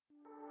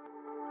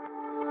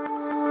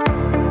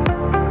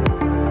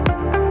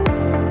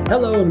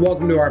Hello and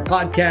welcome to our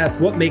podcast,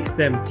 What Makes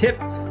Them Tip?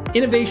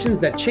 Innovations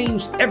that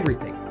changed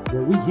everything,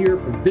 where we hear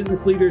from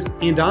business leaders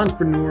and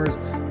entrepreneurs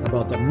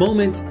about the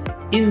moment,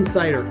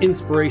 insight, or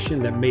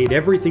inspiration that made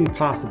everything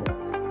possible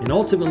and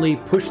ultimately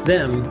pushed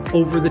them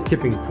over the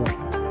tipping point.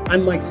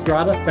 I'm Mike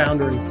Strada,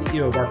 founder and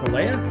CEO of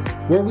Arcalea,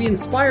 where we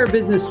inspire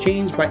business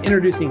change by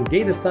introducing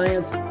data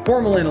science,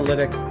 formal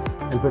analytics,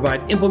 and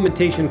provide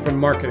implementation from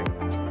marketing.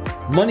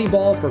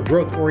 Moneyball for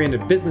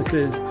growth-oriented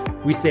businesses,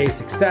 we say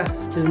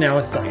success is now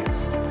a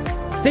science.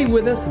 Stay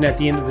with us, and at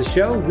the end of the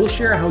show, we'll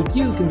share how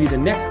you can be the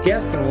next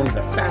guest on one of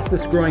the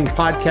fastest growing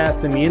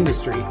podcasts in the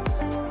industry.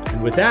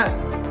 And with that,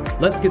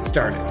 let's get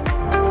started.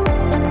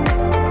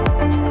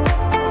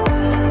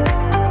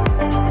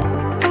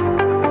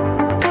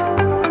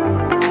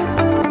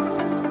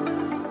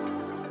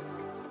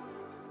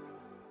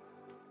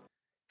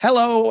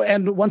 Hello,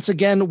 and once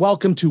again,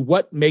 welcome to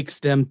What Makes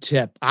Them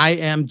Tip. I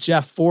am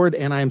Jeff Ford,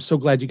 and I am so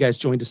glad you guys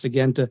joined us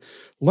again to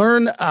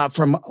learn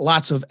from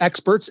lots of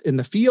experts in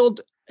the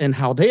field and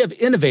how they have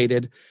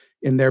innovated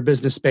in their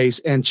business space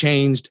and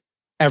changed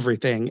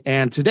everything.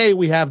 And today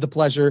we have the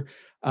pleasure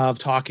of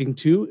talking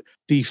to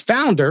the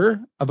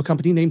founder of a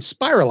company named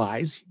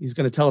Spiralyze. He's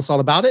going to tell us all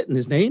about it, and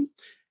his name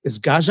is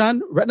Gajan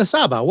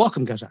Retnasaba.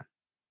 Welcome, Gajan.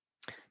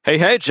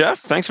 Hey, Jeff.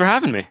 Thanks for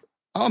having me.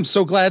 Oh, I'm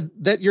so glad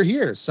that you're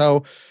here.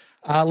 So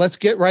let's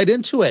get right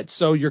into it.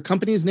 So your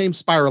company is named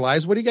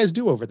Spiralyze. What do you guys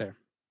do over there?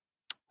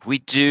 We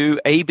do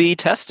A/B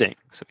testing.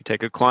 So we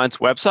take a client's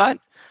website,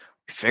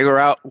 we figure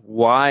out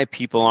why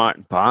people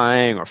aren't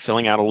buying or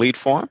filling out a lead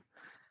form,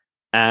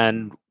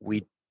 and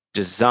we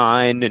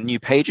design new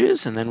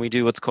pages, and then we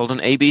do what's called an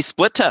A/B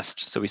split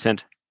test. So we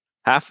send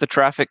half the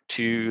traffic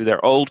to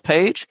their old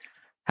page,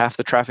 half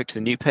the traffic to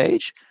the new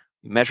page.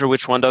 We measure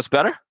which one does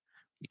better.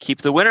 We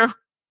keep the winner,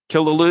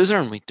 kill the loser,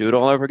 and we do it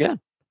all over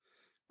again.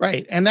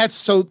 Right. And that's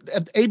so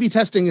A/B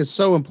testing is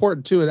so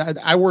important too. And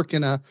I work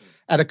at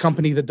a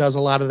company that does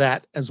a lot of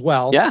that as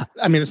well. Yeah.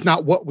 I mean, it's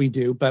not what we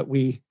do, but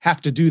we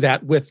have to do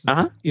that with,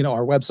 our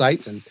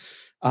websites. And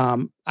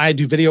I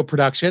do video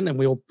production, and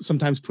we'll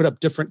sometimes put up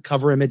different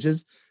cover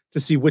images to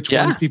see which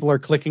ones people are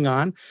clicking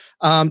on.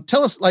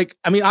 Tell us,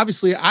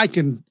 obviously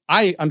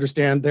I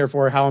understand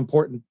therefore how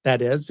important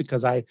that is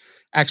because I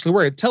actually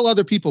work. Tell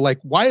other people,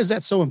 why is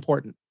that so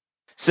important?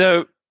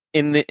 So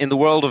in the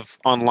world of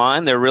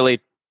online, there are really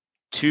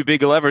two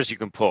big levers you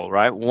can pull,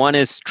 right? One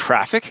is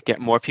traffic, get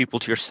more people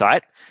to your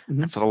site.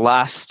 Mm-hmm. And for the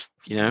last,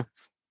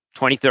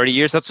 20, 30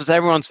 years, that's what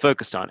everyone's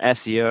focused on,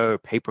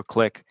 SEO,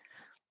 pay-per-click.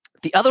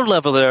 The other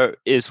level there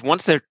is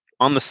once they're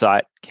on the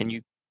site, can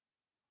you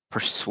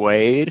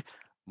persuade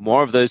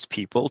more of those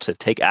people to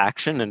take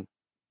action and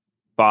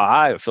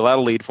buy or fill out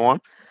a lead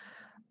form?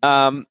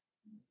 And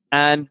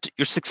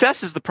your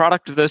success is the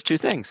product of those two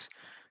things.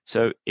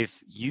 So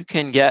if you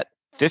can get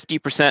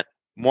 50%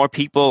 more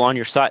people on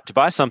your site to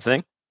buy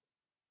something,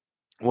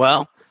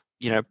 well,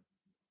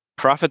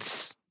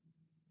 profits,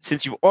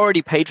 since you've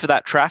already paid for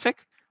that traffic,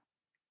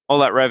 all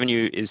that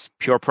revenue is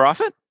pure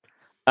profit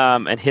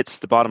and hits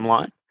the bottom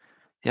line.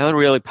 The other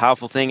really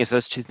powerful thing is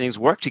those two things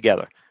work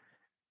together.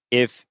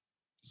 If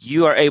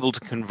you are able to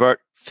convert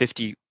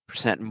 50%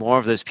 more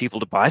of those people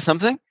to buy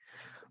something,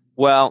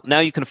 well, now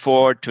you can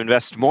afford to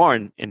invest more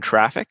in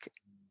traffic.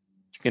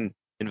 You can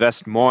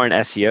invest more in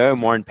SEO,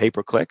 more in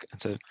pay-per-click.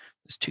 And so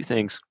those two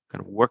things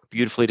kind of work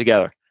beautifully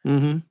together.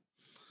 Mm-hmm.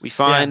 We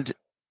find...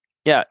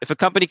 Yeah, if a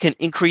company can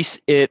increase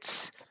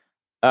its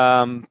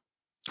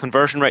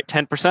conversion rate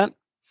 10%,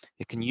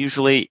 it can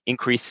usually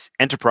increase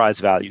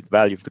enterprise value, the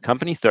value of the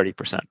company,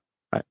 30%,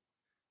 right?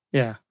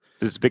 Yeah.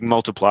 There's a big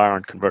multiplier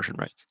on conversion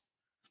rates.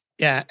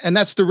 Yeah, and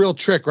that's the real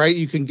trick, right?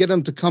 You can get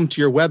them to come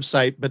to your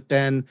website, but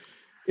then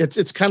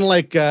it's kind of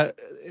like,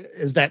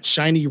 is that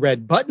shiny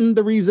red button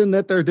the reason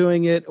that they're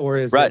doing it? Or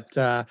is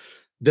it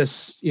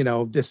this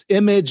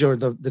image or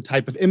the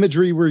type of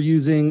imagery we're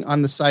using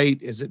on the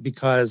site? Is it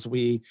because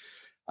we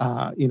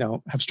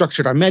have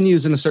structured our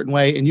menus in a certain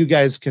way, and you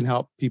guys can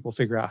help people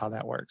figure out how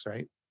that works,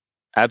 right?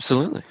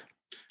 Absolutely.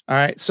 All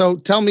right. So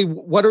tell me,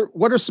 what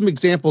are some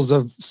examples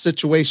of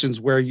situations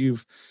where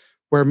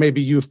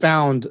maybe you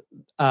found,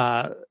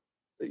 an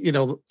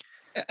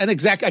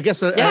example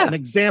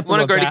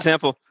One great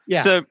example.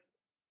 Yeah.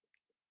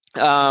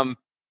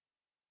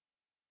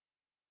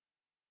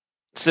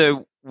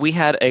 So we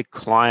had a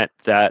client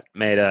that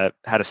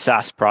had a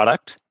SaaS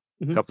product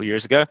a couple of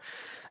years ago,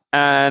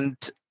 and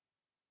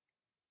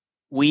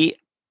we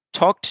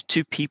talked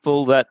to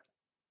people that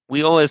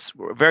we always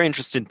were very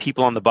interested in,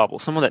 people on the bubble,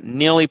 someone that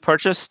nearly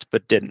purchased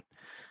but didn't.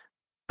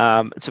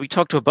 So we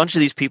talked to a bunch of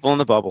these people on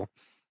the bubble,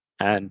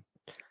 and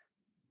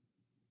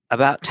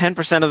about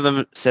 10% of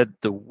them said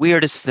the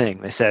weirdest thing.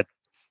 They said,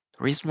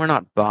 the reason we're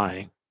not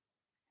buying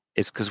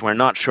is because we're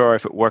not sure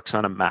if it works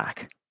on a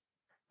Mac.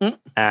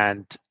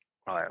 And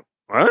we're like,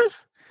 what?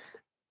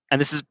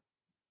 And this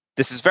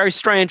is very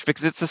strange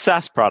because it's a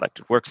SaaS product.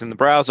 It works in the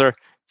browser.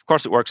 Of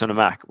course, it works on a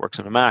Mac. It works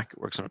on a Mac. It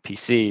works on a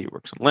PC. It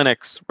works on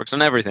Linux. It works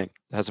on everything.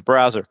 It has a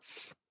browser.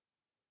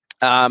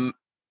 And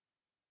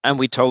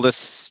we told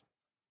this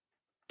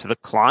to the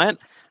client,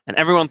 and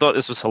everyone thought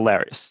this was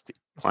hilarious.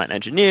 client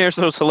engineer,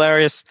 so it was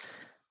hilarious.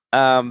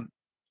 And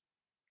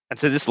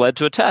so this led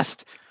to a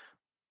test.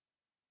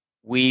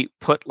 We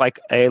put like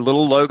a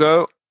little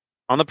logo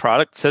on the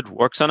product, said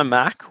works on a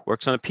Mac,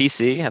 works on a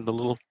PC, had the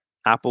little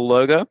Apple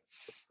logo.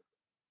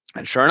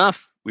 And sure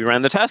enough, we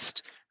ran the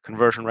test.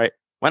 Conversion rate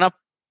went up,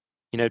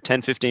 10,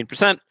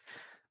 15%.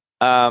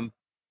 And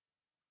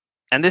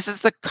this is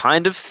the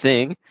kind of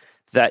thing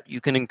that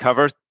you can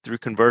uncover through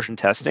conversion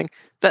testing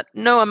that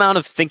no amount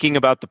of thinking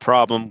about the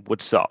problem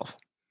would solve,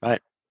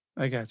 right?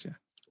 I gotcha.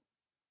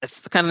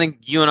 It's the kind of thing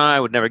you and I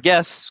would never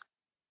guess.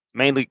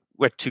 Mainly,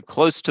 we're too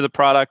close to the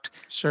product.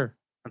 Sure.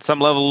 On some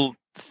level,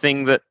 the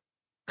thing that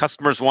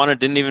customers wanted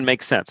didn't even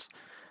make sense.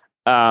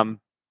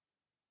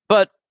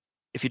 But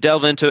if you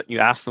delve into it and you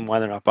ask them why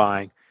they're not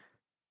buying,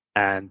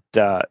 and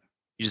you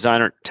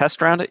design a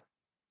test around it,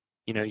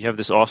 you have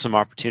this awesome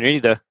opportunity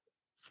to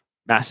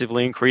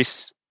massively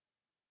increase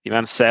the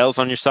amount of sales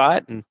on your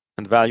site and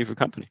the value of your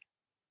company.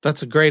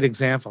 That's a great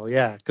example.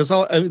 Yeah. Because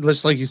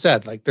just like you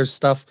said, like there's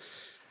stuff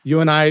you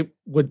and I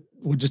would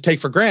just take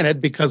for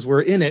granted because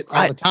we're in it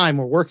all the time.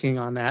 We're working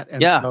on that.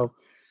 And so,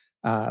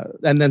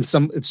 and then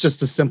it's just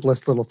the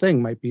simplest little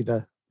thing might be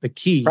the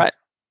key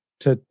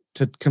to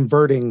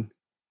converting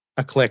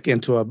a click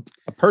into a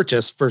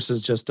purchase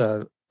versus just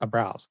a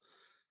browse.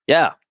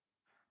 Yeah.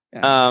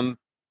 And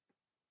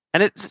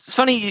it's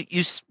funny,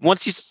 you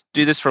once you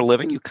do this for a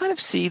living, you kind of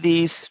see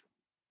these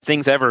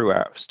things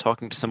everywhere. I was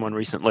talking to someone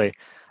recently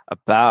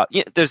about,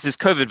 there's this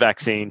COVID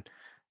vaccine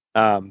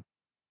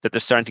that they're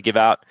starting to give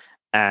out,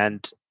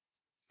 and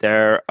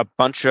they're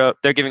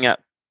giving it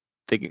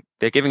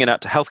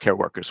out to healthcare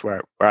workers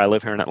where I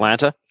live here in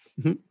Atlanta.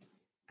 Mm-hmm.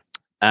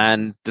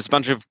 And there's a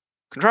bunch of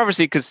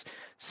controversy because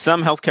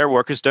some healthcare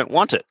workers don't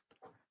want it.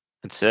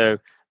 And so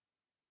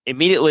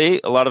immediately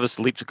a lot of us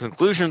leap to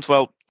conclusions.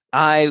 Well,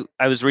 I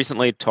was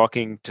recently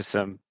talking to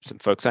some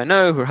folks I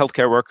know who are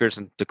healthcare workers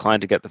and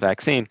declined to get the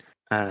vaccine.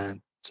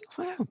 And I was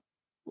like, oh,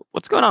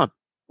 what's going on?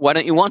 Why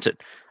don't you want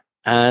it?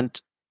 And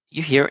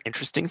you hear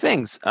interesting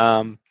things.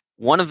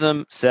 One of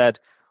them said,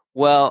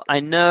 well, I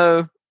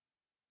know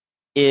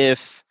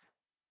if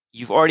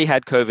you've already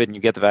had COVID and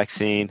you get the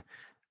vaccine,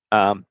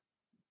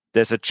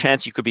 there's a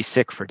chance you could be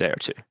sick for a day or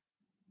two,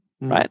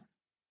 right?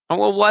 Oh,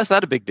 well, why is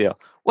that a big deal?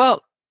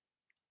 Well,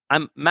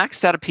 I'm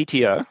maxed out of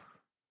PTO.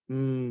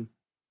 And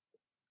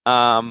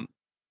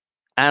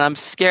I'm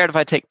scared if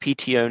I take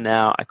PTO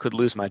now, I could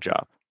lose my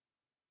job.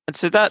 And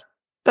so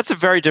that's a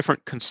very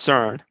different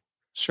concern.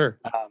 Sure.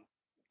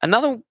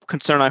 Another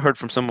concern I heard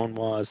from someone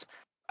was,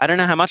 I don't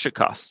know how much it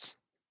costs.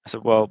 I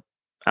said, well,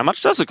 how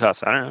much does it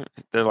cost? I don't know.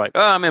 They're like,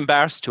 oh, I'm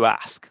embarrassed to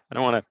ask. I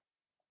don't want to,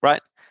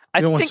 right?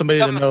 You don't want somebody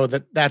to know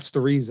that that's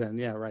the reason.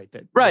 Yeah, right.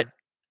 Right.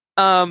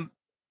 And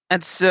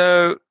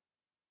so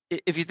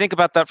if you think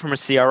about that from a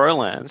CRO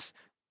lens,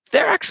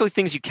 there are actually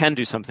things you can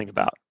do something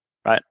about,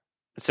 right?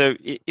 So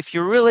if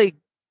you really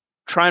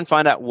try and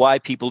find out why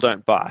people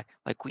don't buy,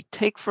 like we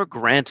take for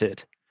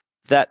granted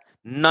that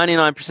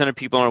 99% of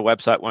people on our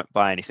website won't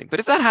buy anything. But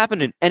if that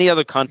happened in any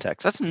other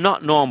context, that's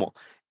not normal.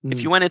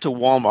 If you went into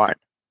Walmart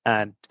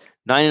and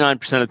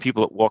 99% of the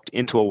people that walked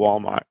into a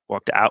Walmart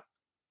walked out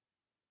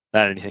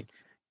without anything,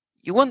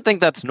 you wouldn't think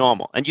that's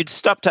normal. And you'd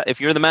stop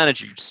if you're the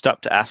manager, you'd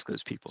stop to ask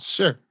those people.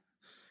 Sure.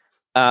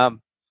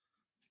 And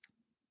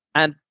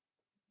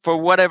for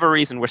whatever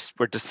reason,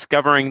 we're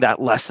discovering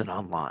that lesson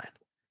online,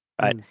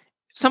 right? If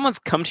someone's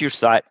come to your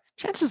site,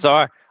 chances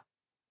are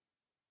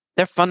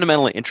they're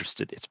fundamentally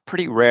interested. It's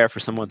pretty rare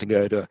for someone to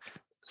go to,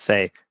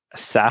 say, a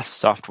SaaS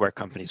software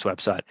company's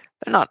website.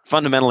 They're not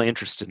fundamentally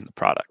interested in the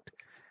product.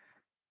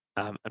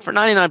 And for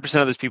 99%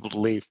 of those people to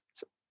leave,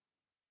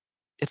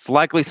 it's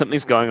likely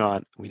something's going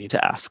on. We need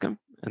to ask them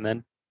and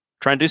then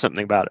try and do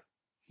something about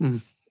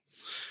it.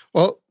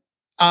 Well,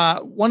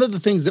 one of the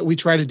things that we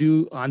try to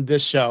do on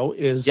this show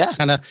is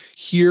kind of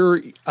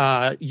hear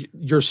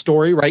your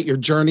story, right? Your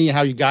journey,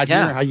 how you got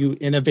here, how you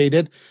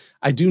innovated.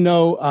 I do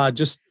know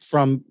just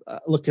from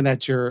looking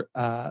at your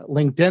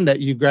LinkedIn that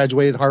you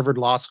graduated Harvard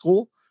Law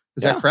School.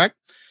 Is that correct?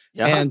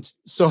 Yeah. And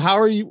so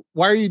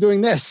why are you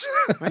doing this?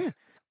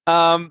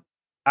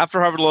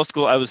 After Harvard Law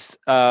School, I was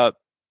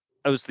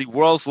the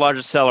world's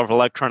largest seller of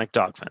electronic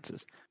dog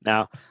fences.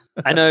 Now,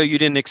 I know you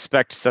didn't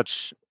expect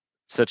such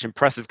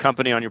impressive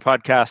company on your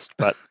podcast,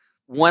 but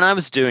when I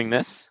was doing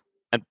this,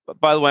 and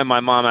by the way, my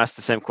mom asked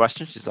the same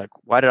question. She's like,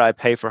 why did I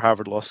pay for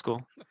Harvard Law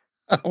School?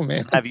 Oh,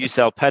 man. Have you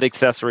sell pet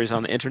accessories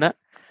on the internet?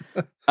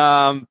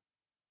 When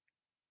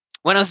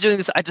I was doing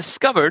this, I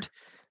discovered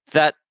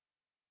that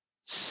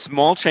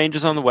small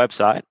changes on the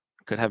website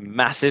could have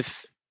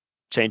massive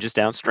changes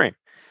downstream.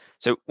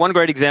 So one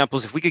great example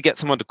is if we could get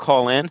someone to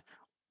call in,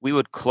 we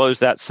would close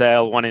that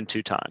sale 1 in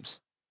 2 times,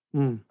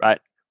 right?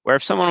 Where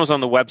if someone was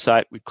on the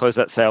website, we'd close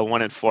that sale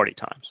 1 in 40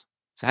 times.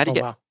 So how do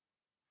you get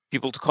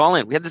people to call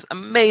in? We had this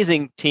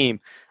amazing team,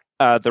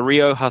 the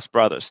Rio Huss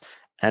brothers,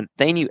 and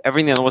they knew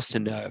everything there was to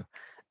know.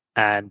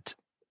 And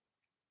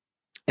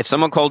if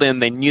someone called in,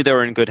 they knew they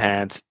were in good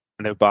hands,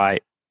 and they would buy,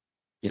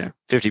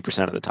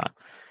 50% of the time.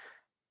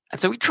 And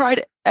so we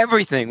tried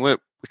everything.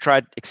 we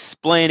tried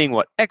explaining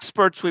what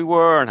experts we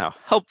were and how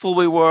helpful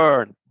we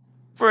were and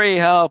free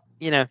help,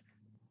 And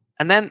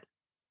then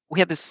we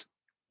had this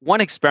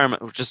one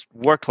experiment which just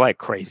worked like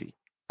crazy.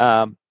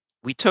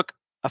 We took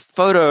a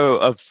photo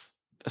of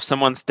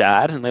someone's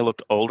dad, and they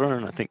looked older,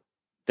 and I think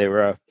they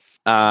were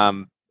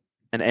an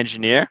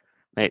engineer.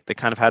 They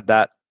kind of had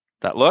that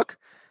look,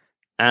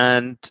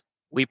 and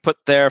we put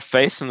their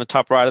face in the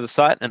top right of the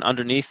site, and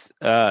underneath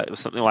it was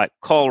something like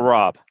 "Call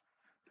Rob,"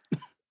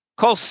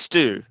 "Call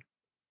Stu,"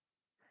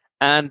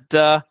 and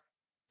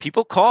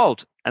people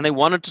called, and they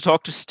wanted to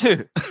talk to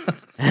Stu.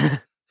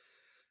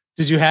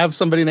 Did you have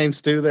somebody named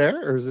Stu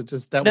there, or is it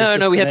just that?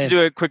 No, we had to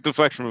do a quick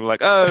deflection. We were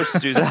like, "Oh,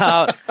 Stu's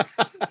out,"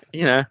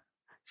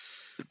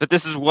 But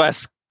this is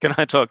Wes. Can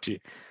I talk to you?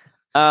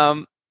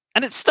 And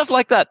it's stuff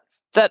like that.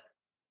 That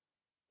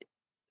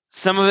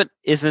some of it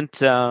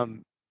isn't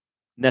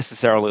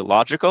necessarily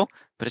logical,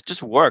 but it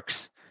just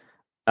works.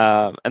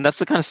 And that's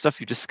the kind of stuff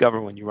you discover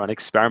when you run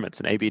experiments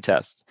and A/B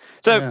tests.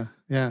 So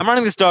I'm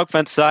running this dog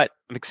fence site.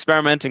 I'm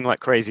experimenting like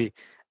crazy,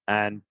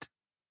 and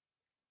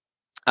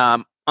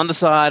on the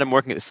side, I'm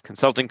working at this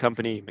consulting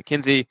company,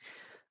 McKinsey,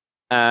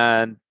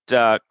 and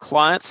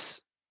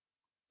clients.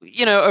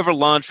 Over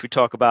lunch, we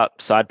talk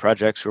about side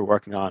projects we're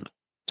working on.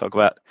 Talk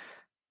about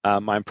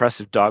my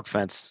impressive dog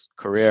fence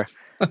career,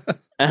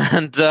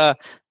 and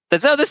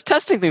this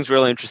testing thing's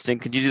really interesting.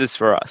 Can you do this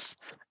for us?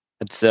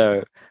 And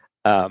so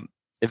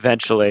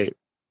eventually,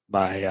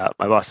 my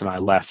boss and I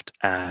left,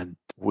 and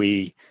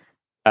we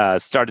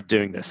started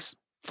doing this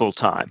full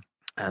time.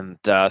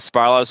 And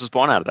Spiralyze was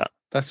born out of that.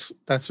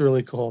 That's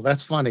really cool.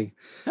 That's funny.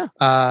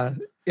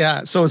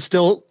 Yeah. So is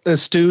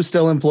Stu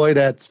still employed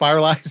at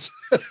Spiralyze?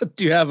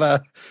 Do you have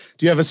a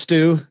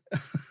Stu?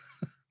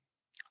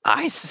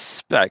 I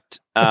suspect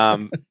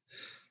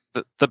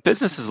the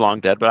business is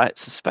long dead, but I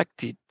suspect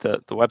the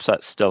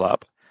website's still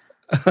up.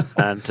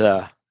 And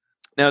no,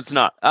 it's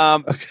not.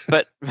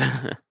 Okay.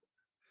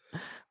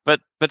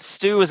 But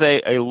Stu is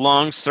a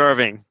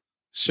long-serving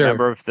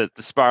member of the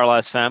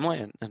Spiralyze family,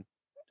 and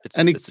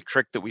it's a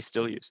trick that we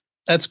still use.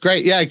 That's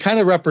great. Yeah, it kind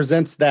of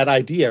represents that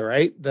idea,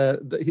 right?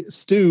 The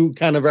Stu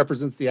kind of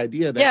represents the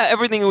idea that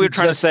everything we were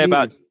trying to say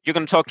about you're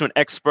going to talk to an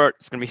expert.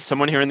 It's going to be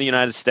someone here in the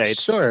United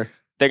States. Sure.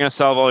 They're going to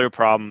solve all your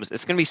problems.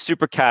 It's going to be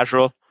super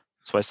casual.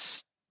 That's why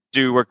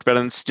Stu worked better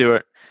than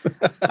Stuart.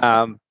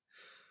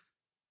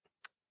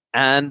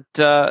 And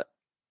so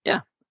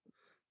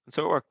it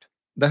worked.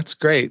 That's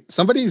great.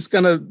 Somebody's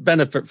going to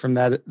benefit from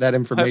that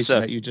information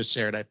that you just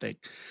shared, I think.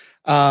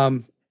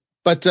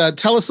 But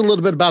tell us a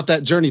little bit about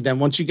that journey then.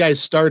 Once you guys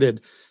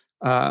started,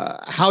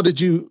 how did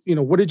you,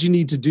 what did you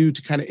need to do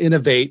to kind of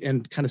innovate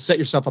and kind of set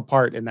yourself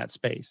apart in that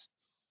space?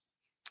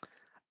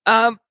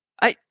 I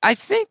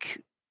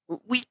think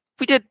we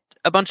did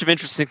a bunch of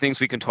interesting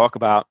things we can talk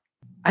about.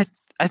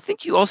 I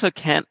think you also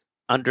can't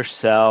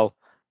undersell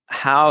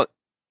how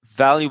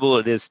valuable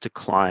it is to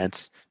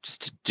clients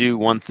just to do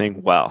one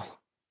thing well.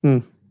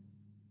 I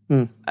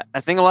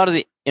think a lot of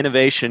the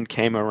innovation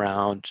came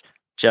around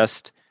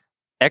just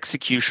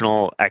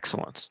executional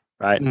excellence,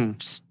 right?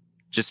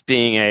 Just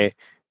being a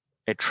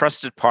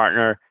trusted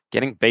partner,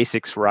 getting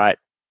basics right,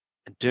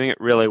 and doing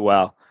it really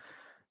well.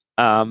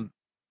 But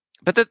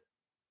the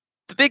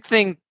big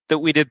thing that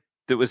we did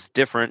that was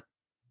different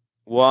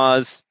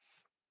was,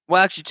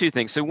 well, actually two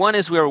things. So one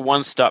is we were a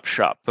one-stop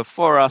shop.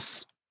 Before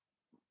us,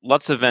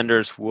 lots of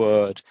vendors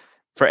would,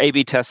 for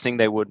A/B testing,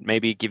 they would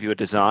maybe give you a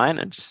design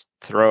and just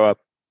throw up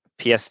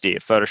PSD, a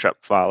Photoshop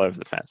file over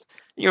the fence.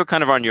 You were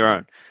kind of on your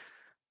own.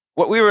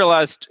 What we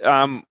realized,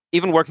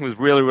 even working with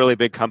really, really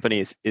big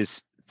companies,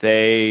 is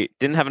they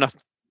didn't have enough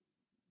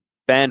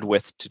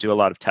bandwidth to do a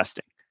lot of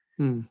testing,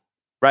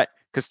 right?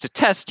 Because to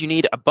test, you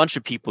need a bunch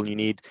of people. You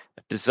need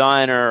a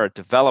designer, a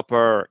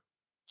developer,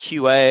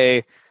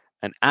 QA,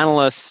 an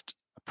analyst,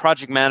 a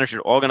project manager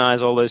to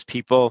organize all those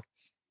people,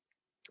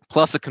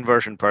 plus a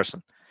conversion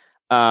person.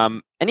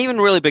 And even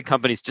really big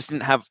companies just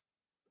didn't have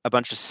a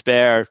bunch of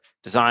spare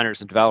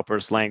designers and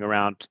developers laying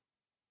around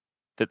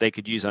that they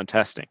could use on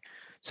testing.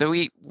 So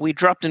we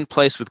dropped in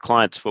place with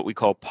clients what we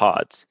call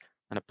pods.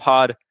 And a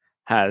pod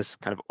has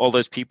kind of all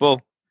those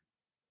people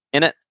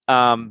in it,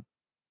 and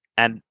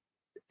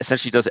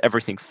essentially does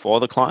everything for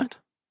the client.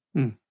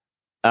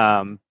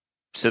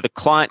 So the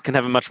client can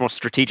have a much more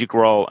strategic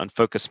role and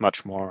focus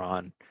much more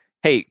on,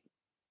 hey,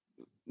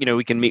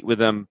 we can meet with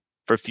them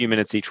for a few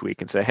minutes each week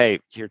and say, hey,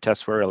 your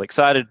tests were really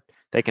excited.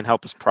 They can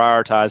help us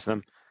prioritize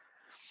them.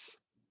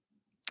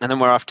 And then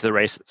we're off to the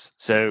races.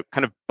 So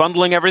kind of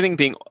bundling everything,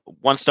 being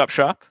one-stop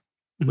shop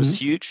was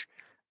huge.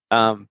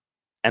 And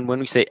when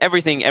we say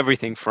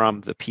everything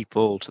from the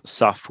people to the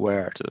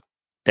software to the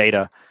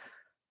data,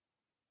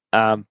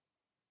 the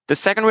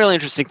second really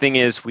interesting thing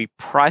is we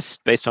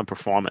priced based on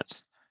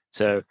performance.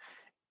 So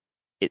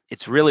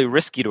it's really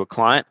risky to a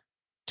client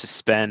to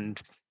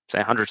spend,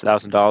 say,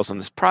 $100,000 on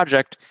this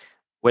project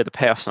where the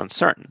payoff's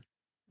uncertain.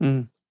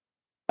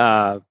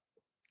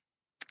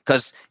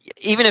 Because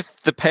even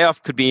if the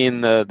payoff could be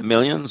in the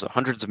millions or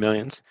hundreds of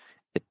millions,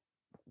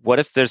 what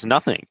if there's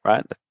nothing,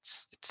 right?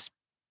 It's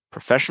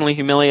professionally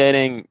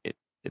humiliating. It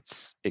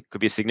it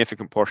could be a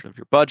significant portion of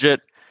your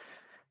budget.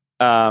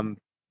 And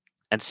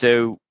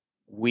so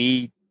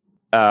we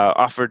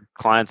offered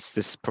clients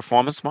this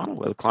performance model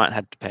where the client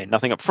had to pay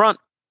nothing up front,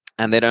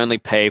 and they'd only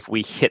pay if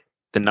we hit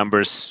the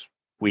numbers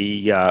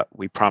we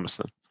promised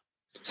them.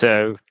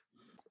 So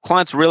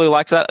clients really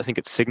liked that. I think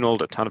it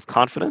signaled a ton of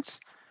confidence,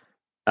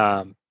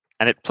 and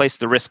it placed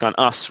the risk on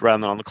us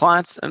rather than on the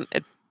clients. And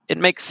it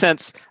makes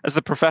sense. As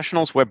the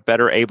professionals, we're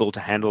better able to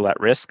handle that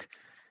risk,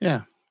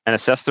 and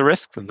assess the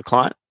risk than the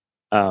client.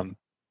 And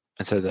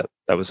so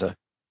that was a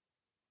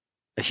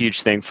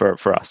huge thing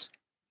for us.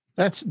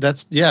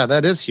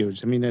 That is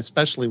huge. I mean,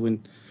 especially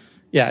when,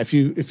 if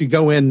you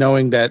go in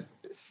knowing that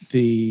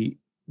the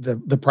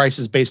price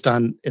is based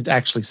on it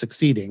actually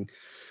succeeding,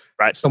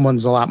 right?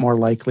 Someone's a lot more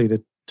likely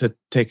to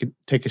take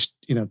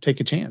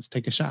a chance,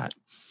 take a shot.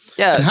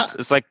 Yeah,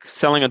 it's like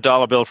selling a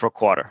dollar bill for a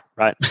quarter,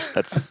 right?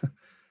 That's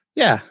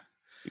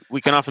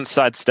We can often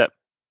sidestep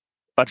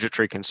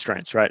budgetary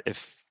constraints, right?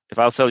 If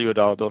I'll sell you a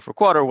dollar bill for a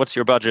quarter, what's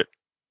your budget?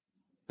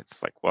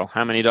 It's like, well,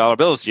 how many dollar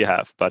bills do you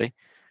have, buddy?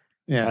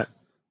 Yeah. Right.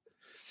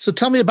 So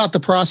tell me about the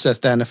process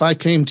then. If I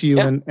came to you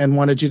and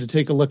wanted you to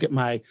take a look at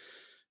my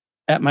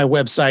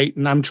website,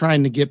 and I'm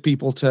trying to get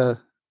people to,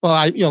 well,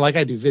 I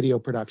do video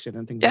production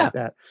and things like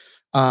that.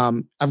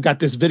 I've got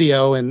this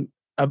video, and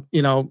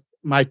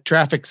my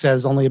traffic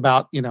says only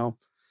about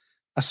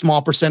a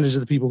small percentage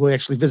of the people who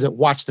actually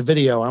watch the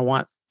video. I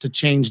want to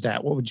change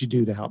that. What would you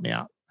do to help me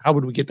out? How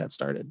would we get that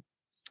started?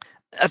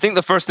 I think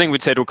the first thing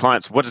we'd say to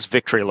clients, what does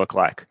victory look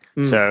like?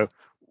 So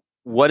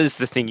what is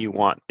the thing you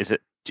want? Is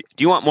it, do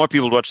you want more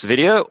people to watch the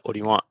video, or do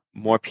you want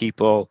more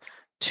people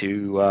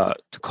to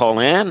call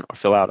in or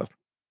fill out an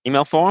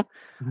email form?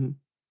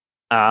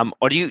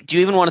 Or do you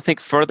even want to think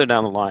further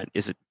down the line?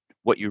 Is it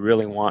what you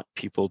really want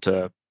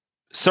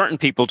certain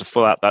people to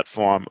fill out that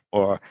form,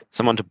 or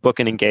someone to book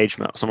an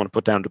engagement, or someone to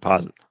put down a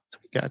deposit?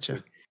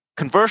 Gotcha.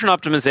 Conversion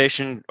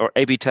optimization or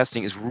A/B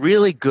testing is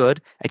really good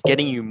at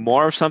getting you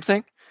more of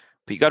something,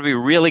 but you got to be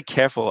really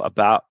careful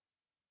about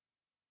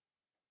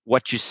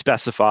what you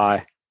specify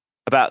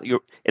about your.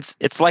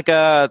 It's like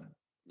the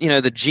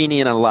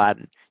genie in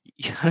Aladdin.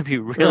 You got to be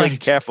really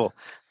careful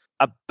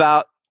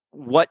about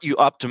what you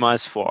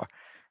optimize for.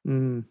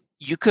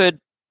 You could,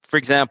 for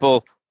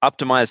example,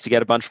 optimize to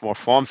get a bunch more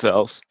form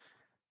fills,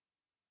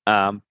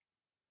 but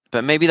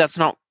maybe that's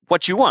not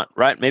what you want,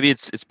 right? Maybe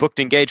it's booked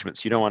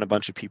engagements. You don't want a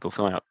bunch of people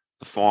filling out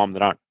the form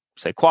that aren't,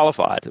 say,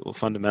 qualified, that will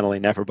fundamentally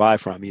never buy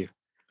from you.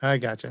 I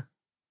gotcha.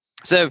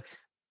 So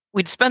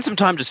we'd spend some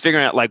time just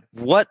figuring out, like,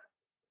 what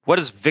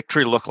does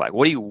victory look like?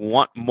 What do you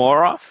want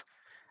more of?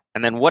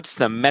 And then what's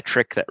the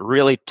metric that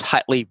really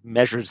tightly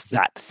measures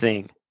that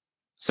thing?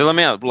 So let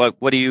me know, like,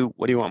 what do you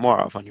want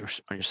more of on your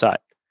site?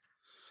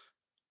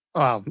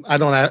 I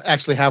don't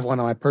actually have one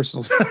on my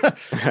personal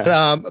site,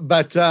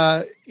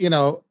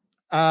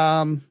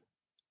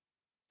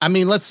 I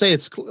mean, let's say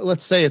it's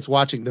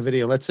watching the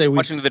video. Let's say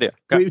watching the video.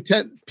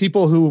 Okay.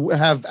 People who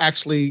have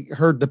actually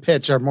heard the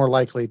pitch are more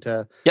likely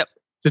to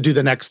do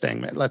the next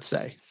thing. Let's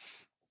say.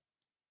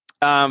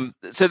 So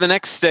the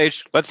next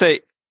stage, let's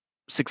say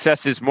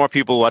success is more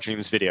people watching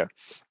this video.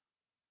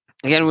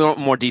 Again, we want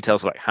more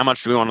details, like how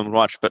much do we want them to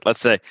watch? But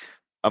let's say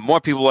more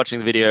people watching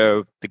the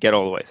video to get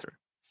all the way through.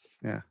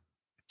 Yeah.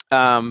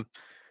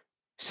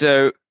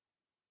 So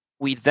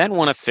we then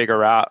want to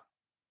figure out,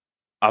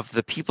 of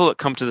the people that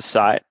come to the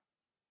site,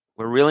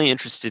 we're really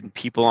interested in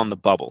people on the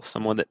bubble,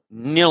 someone that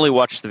nearly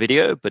watched the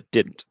video but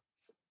didn't,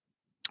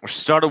 or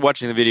started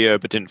watching the video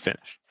but didn't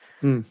finish.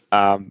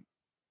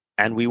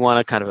 And we want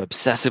to kind of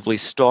obsessively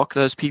stalk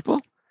those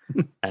people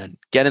and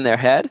get in their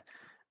head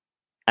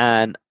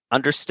and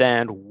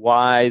understand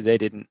why they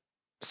didn't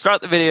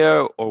start the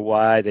video or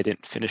why they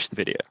didn't finish the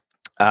video.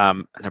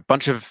 And a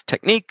bunch of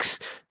techniques.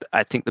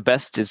 I think the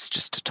best is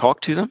just to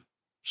talk to them,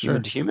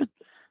 human to human,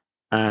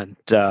 and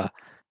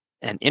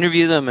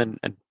interview them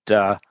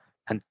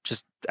and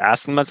just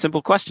ask them a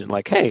simple question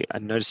like, "Hey, I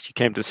noticed you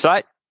came to the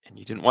site and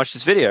you didn't watch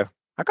this video.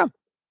 How come?"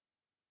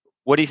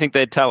 What do you think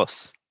they'd tell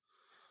us?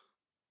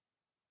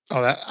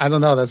 Oh, I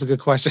don't know. That's a good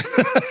question.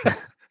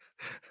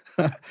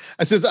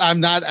 I said I'm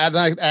not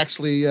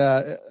actually.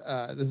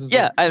 This is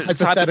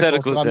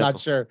hypothetical, so I'm not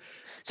sure.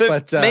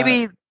 So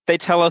maybe they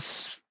tell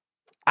us,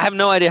 "I have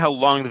no idea how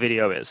long the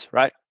video is."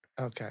 Right?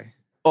 Okay.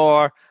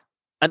 Or,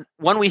 and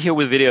one we hear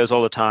with videos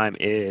all the time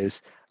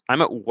is,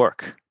 "I'm at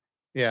work.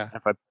 Yeah.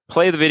 If I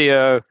play the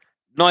video,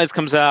 noise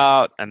comes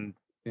out, and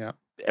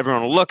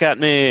everyone will look at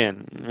me,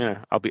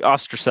 and I'll be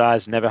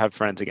ostracized, never have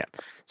friends again."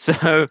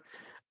 So,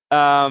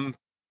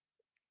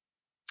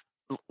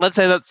 let's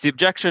say that's the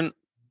objection.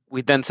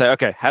 We then say,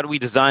 okay, how do we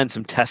design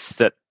some tests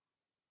that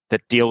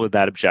deal with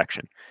that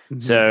objection?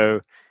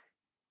 So,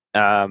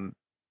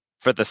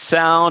 for the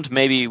sound,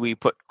 maybe we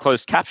put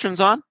closed captions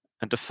on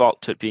and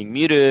default to it being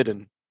muted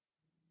and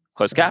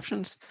closed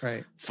captions.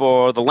 Right.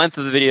 For the length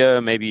of the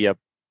video, maybe you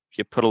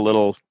put a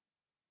little,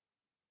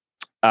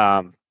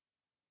 a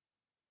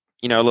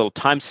little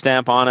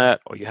timestamp on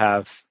it, or you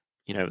have,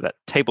 that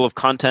table of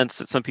contents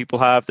that some people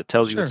have that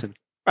tells you what's in.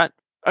 Right.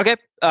 Okay.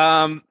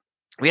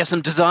 we have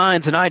some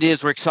designs and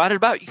ideas we're excited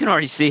about. You can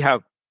already see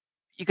how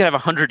you could have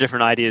 100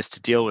 different ideas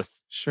to deal with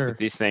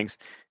these things.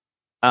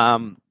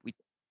 We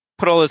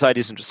put all those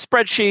ideas into a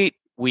spreadsheet.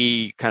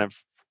 We kind of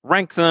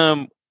rank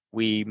them.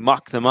 We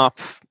mock them up,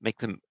 make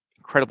them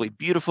incredibly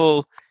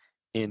beautiful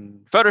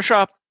in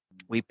Photoshop.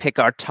 We pick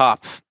our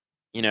top,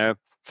 4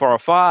 or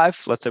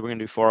 5. Let's say we're going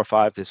to do 4 or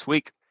 5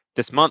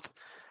 this month.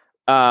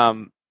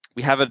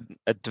 We have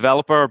a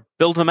developer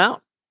build them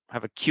out,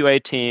 have a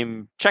QA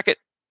team check it,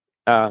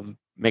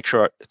 make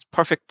sure it's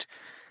perfect,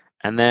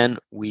 and then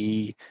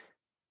we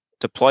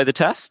deploy the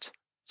test.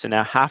 So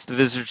now half the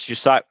visitors to your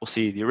site will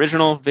see the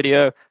original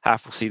video,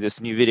 half will see this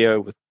new video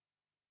with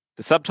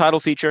the subtitle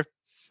feature.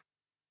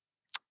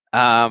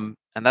 And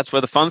that's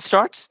where the fun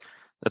starts.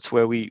 That's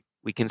where we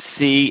can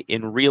see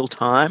in real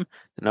time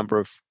the number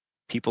of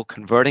people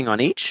converting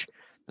on each.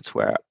 That's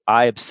where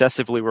I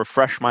obsessively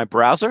refresh my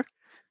browser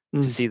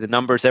to see the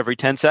numbers every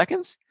 10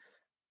 seconds.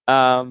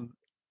 And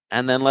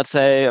then let's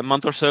say a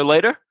month or so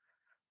later,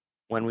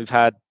 when we've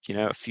had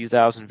a few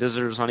thousand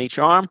visitors on each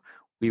arm,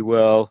 we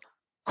will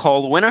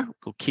call the winner.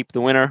 We'll keep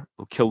the winner.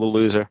 We'll kill the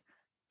loser,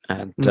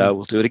 and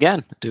we'll do it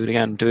again. Do it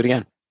again. Do it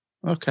again.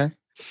 Okay.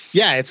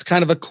 Yeah, it's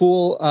kind of a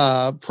cool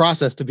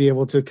process to be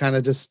able to kind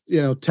of just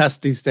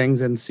test these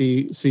things and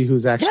see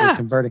who's actually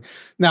converting.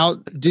 Now,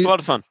 it's a lot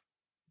of fun.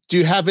 Do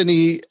you have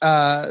any?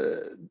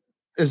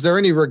 Is there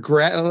any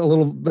regret? A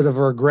little bit of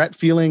a regret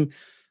feeling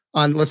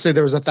on, let's say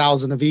there was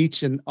 1,000 of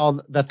each, and all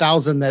the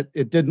 1,000 that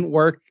it didn't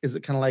work. Is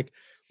it kind of like,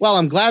 well,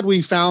 I'm glad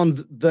we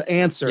found the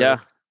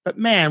answer, but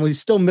man, we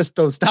still missed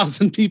those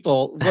 1,000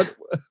 people. What?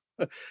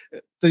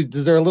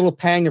 Is there a little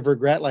pang of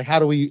regret? Like, how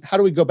do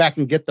we go back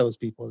and get those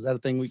people? Is that a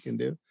thing we can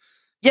do?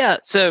 Yeah.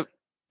 So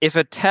if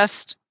a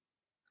test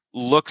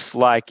looks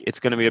like it's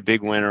going to be a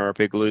big winner or a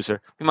big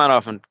loser, we might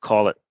often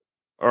call it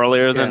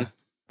earlier than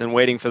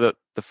waiting for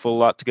the full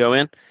lot to go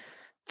in.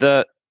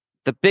 The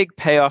big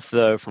payoff,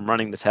 though, from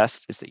running the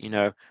test is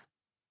that,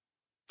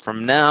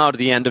 from now to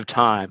the end of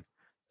time,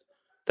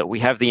 that we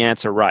have the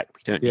answer right.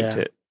 We don't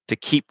need to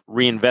keep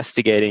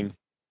reinvestigating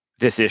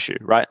this issue,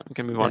 right? We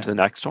can move on to the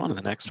next one and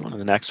the next one and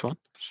the next one.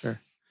 Sure.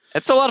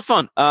 It's a lot of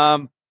fun.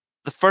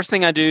 The first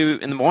thing I do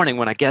in the morning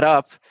when I get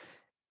up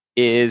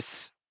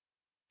is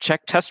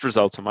check test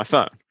results on my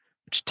phone,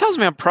 which tells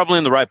me I'm probably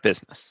in the right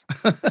business.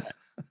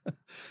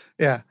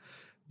 Yeah.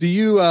 Do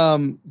you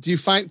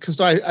find, because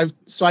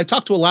I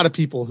talked to a lot of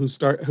people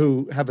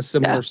who have a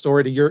similar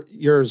story to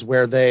yours,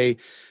 where they,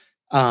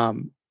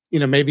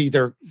 maybe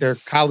their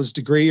college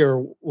degree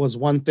was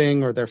one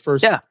thing, or their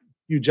first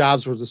few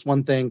jobs were this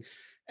one thing,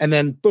 and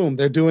then boom,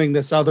 they're doing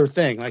this other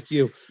thing like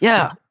you.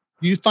 Yeah.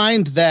 Do you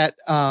find that,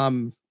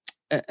 and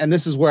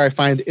this is where I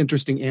find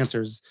interesting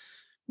answers.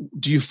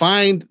 Do you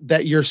find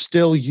that you're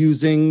still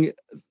using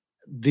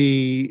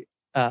the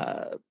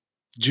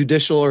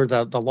judicial or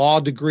the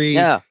law degree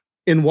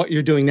in what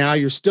you're doing now?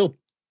 You're still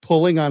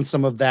pulling on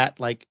some of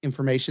that like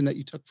information that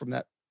you took from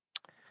that?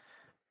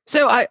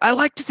 So I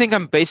like to think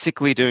I'm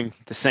basically doing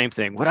the same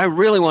thing. What I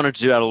really wanted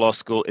to do out of law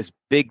school is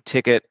big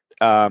ticket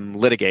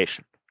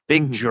litigation,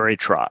 big jury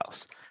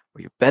trials,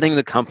 where you're betting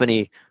the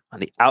company on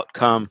the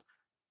outcome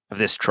of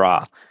this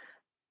trial.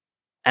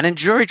 And in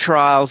jury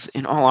trials,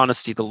 in all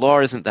honesty, the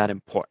law isn't that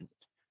important.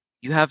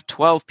 You have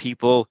 12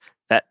 people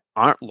that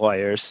aren't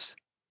lawyers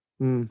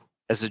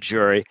as a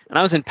jury. And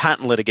I was in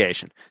patent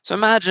litigation. So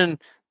imagine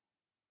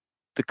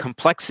the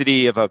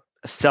complexity of a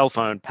cell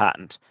phone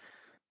patent.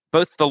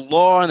 Both the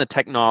law and the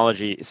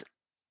technology is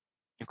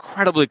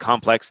incredibly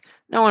complex.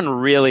 No one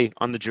really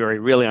on the jury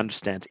really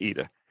understands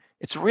either.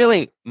 It's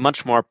really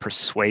much more a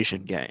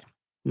persuasion game.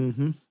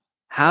 Mm-hmm.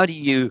 How do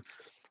you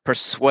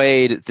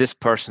persuade this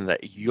person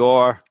that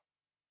your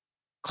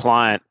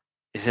client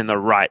is in the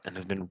right and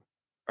has been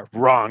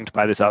wronged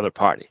by this other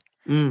party?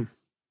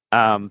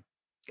 I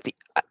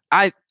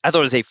thought it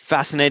was a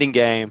fascinating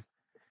game.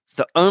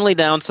 The only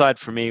downside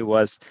for me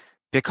was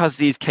because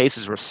these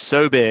cases were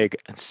so big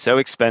and so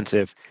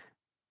expensive,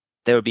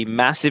 there would be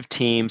massive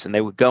teams and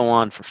they would go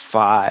on for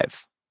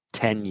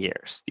 5-10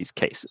 years, these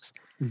cases.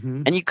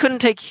 Mm-hmm. And you couldn't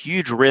take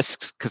huge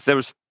risks because there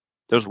was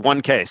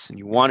one case and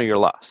you won or you're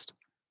lost.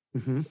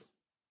 Mm-hmm.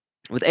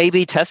 With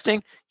A/B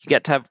testing, you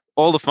get to have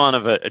all the fun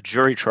of a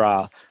jury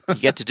trial. You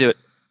get to do it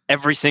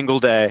every single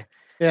day.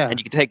 Yeah. And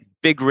you can take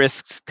big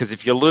risks because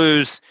if you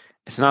lose,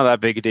 it's not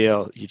that big a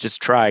deal. You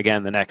just try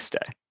again the next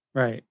day.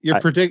 Right.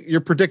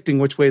 You're predicting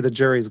which way the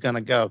jury's going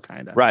to go,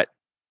 kind of. Right.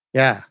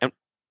 Yeah.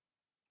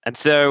 And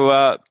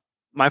so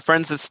my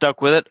friends that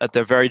stuck with it,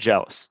 they're very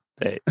jealous.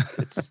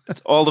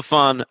 It's all the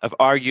fun of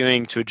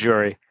arguing to a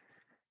jury,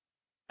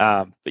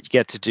 but you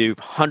get to do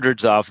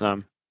hundreds of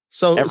them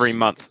every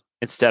month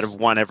instead of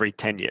one every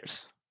 10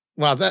 years.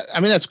 Wow,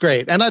 that's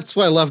great. And that's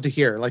what I love to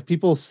hear. Like,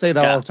 people say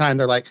that all the time.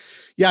 They're like,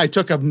 yeah, I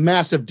took a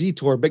massive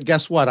detour, but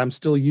guess what? I'm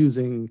still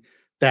using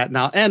that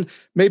now. And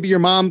maybe your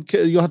mom,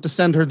 you'll have to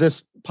send her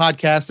this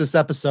podcast, this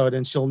episode,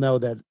 and she'll know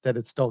that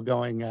it's still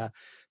going,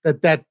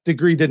 that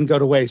degree didn't go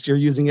to waste. You're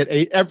using it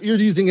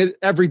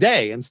every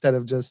day instead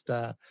of just,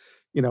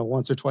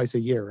 once or twice a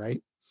year.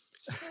 Right.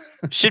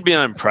 She'd be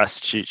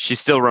unimpressed. She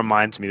still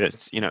reminds me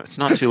that it's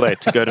not too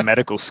late to go to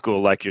medical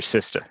school like your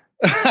sister.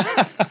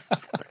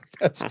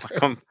 That's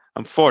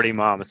I'm 40,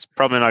 Mom. It's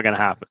probably not going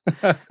to happen.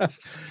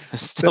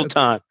 There's still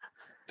time.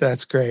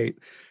 That's great.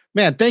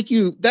 Man, thank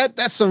you.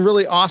 That's some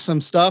really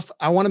awesome stuff.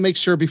 I want to make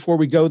sure before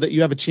we go that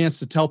you have a chance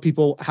to tell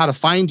people how to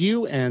find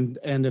you, and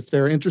if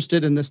they're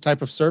interested in this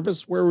type of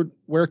service,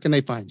 where can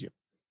they find you?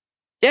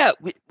 Yeah,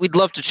 we'd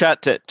love to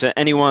chat to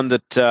anyone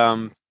that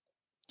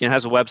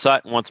has a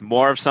website and wants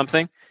more of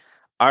something.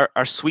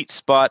 Our sweet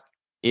spot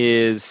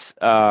is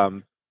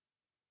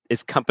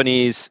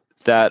companies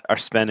that are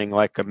spending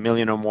like $1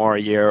 million or more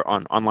a year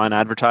on online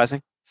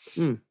advertising,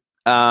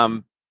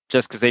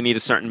 just because they need a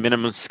certain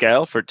minimum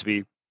scale for it to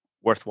be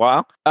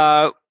worthwhile.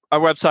 Our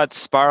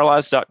website's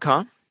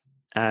Spiralyze.com,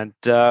 and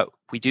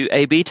we do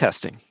A/B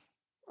testing.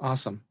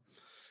 Awesome.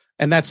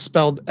 And that's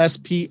spelled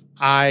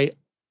Spiralyze,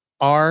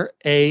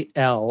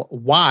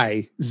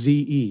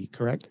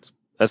 correct?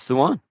 That's the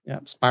one. Yeah,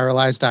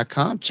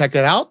 Spiralyze.com. Check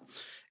it out.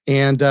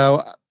 And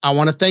I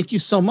want to thank you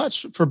so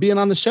much for being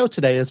on the show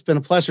today. It's been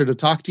a pleasure to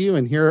talk to you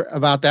and hear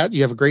about that.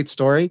 You have a great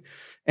story,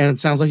 and it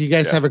sounds like you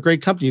guys have a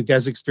great company. You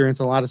guys experience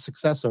a lot of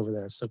success over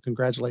there. So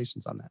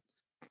congratulations on that.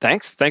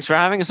 Thanks for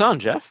having us on,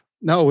 Jeff.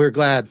 No, we're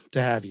glad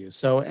to have you.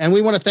 So, and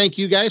we want to thank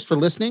you guys for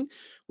listening.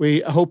 We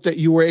hope that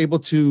you were able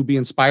to be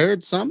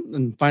inspired some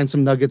and find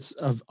some nuggets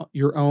of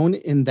your own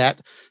in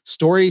that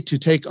story to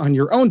take on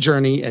your own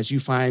journey as you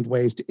find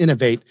ways to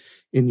innovate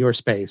in your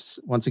space.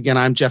 Once again,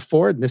 I'm Jeff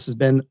Ford, and this has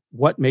been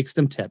What Makes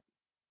Them Tip.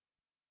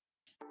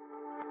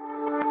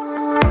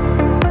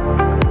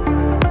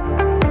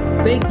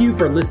 Thank you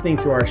for listening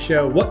to our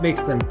show, What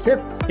Makes Them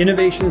Tip,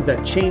 innovations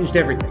that changed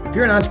everything. If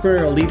you're an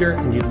entrepreneurial leader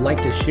and you'd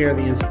like to share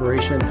the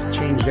inspiration that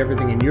changed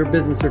everything in your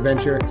business or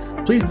venture,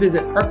 please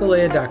visit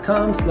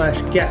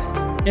archelaia.com/guest.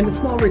 And a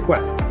small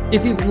request,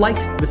 if you've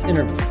liked this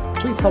interview,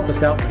 please help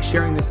us out by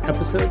sharing this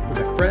episode with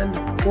a friend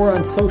or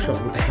on social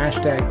with the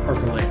hashtag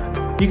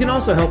Archelaia. You can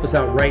also help us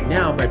out right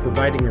now by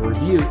providing a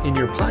review in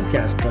your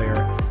podcast player,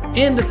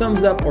 and a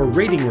thumbs up or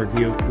rating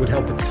review would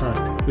help a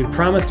ton. We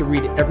promise to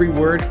read every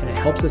word, and it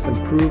helps us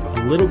improve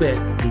a little bit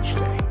each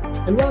day.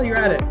 And while you're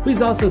at it,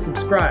 please also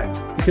subscribe,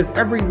 because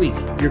every week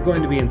you're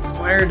going to be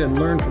inspired and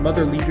learn from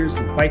other leaders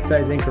in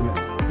bite-sized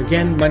increments.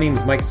 Again, my name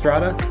is Mike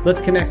Strada.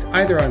 Let's connect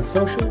either on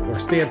social or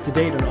stay up to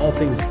date on all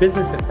things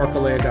business at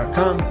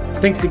archelaia.com.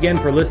 Thanks again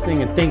for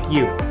listening, and thank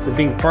you for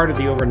being part of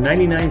the over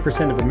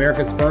 99% of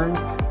America's firms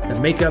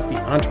that make up the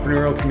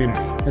entrepreneurial community.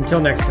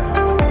 Until next time.